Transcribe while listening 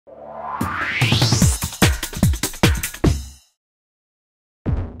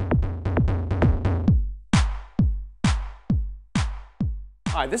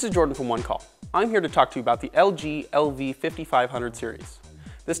Hi, this is Jordan from One Call. I'm here to talk to you about the LG LV5500 series.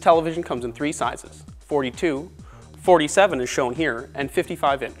 This television comes in three sizes: 42, 47 is shown here, and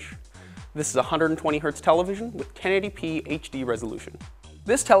 55 inch. This is a 120 Hz television with 1080p HD resolution.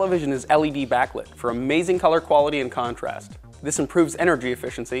 This television is LED backlit for amazing color quality and contrast. This improves energy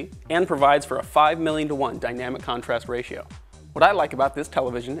efficiency and provides for a 5,000,000:1 dynamic contrast ratio. What I like about this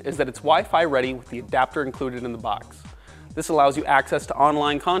television is that it's Wi-Fi ready with the adapter included in the box. This allows you access to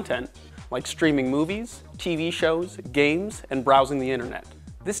online content like streaming movies, TV shows, games, and browsing the internet.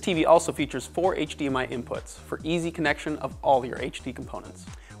 This TV also features 4 HDMI inputs for easy connection of all your HD components.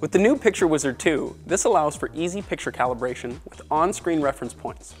 With the new Picture Wizard 2, this allows for easy picture calibration with on-screen reference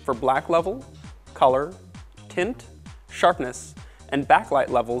points for black level, color, tint, sharpness, and backlight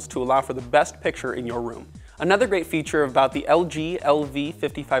levels to allow for the best picture in your room. Another great feature about the LG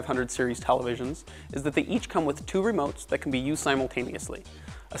LV5500 series televisions is that they each come with 2 remotes that can be used simultaneously: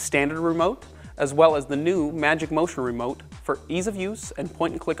 a standard remote, as well as the new Magic Motion remote for ease of use and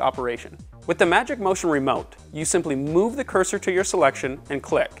point-and-click operation. With the Magic Motion remote, you simply move the cursor to your selection and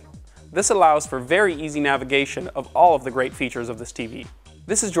click. This allows for very easy navigation of all of the great features of this TV.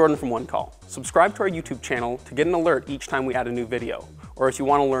 This is Jordan from One Call. Subscribe to our YouTube channel to get an alert each time we add a new video. Or if you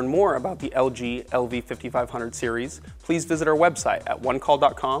want to learn more about the LG LV5500 series, please visit our website at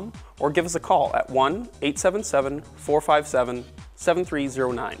onecall.com or give us a call at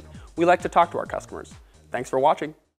 1-877-457-7309. We like to talk to our customers. Thanks for watching.